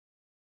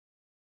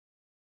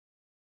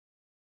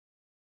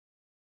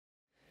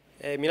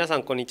皆さ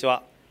んこんにち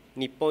は。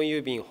日本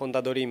郵便ホン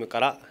ダドリームか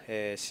ら、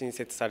新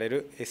設され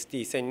る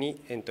ST1000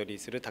 にエントリー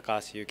する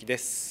高橋幸で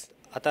す。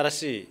新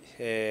し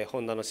い、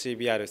ホンダの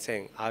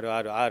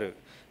CBR1000RRR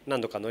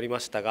何度か乗りま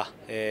したが、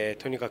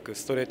とにかく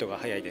ストレートが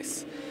速いで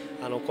す。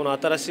この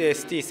新しい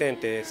ST1000 っ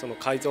てその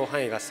改造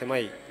範囲が狭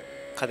い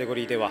カテゴ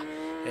リーでは、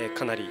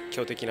かなり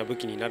強敵な武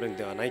器になるん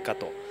ではないか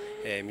と、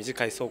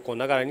短い走行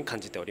ながらに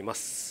感じておりま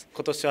す。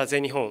今年は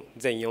全日本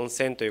全4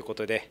戦というこ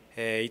とで、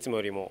いつも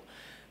よりも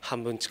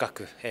半分近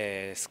く、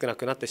少な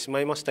くなってしま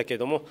いましたけれ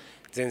ども、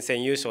全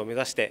戦優勝を目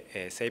指し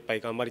て、精一杯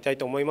頑張りたい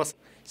と思います。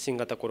新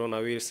型コロナ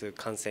ウイルス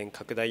感染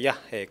拡大や、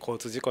交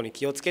通事故に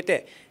気をつけ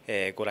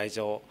て、ご来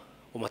場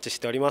お待ちし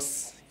ておりま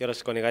す。よろ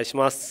しくお願いし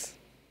ます。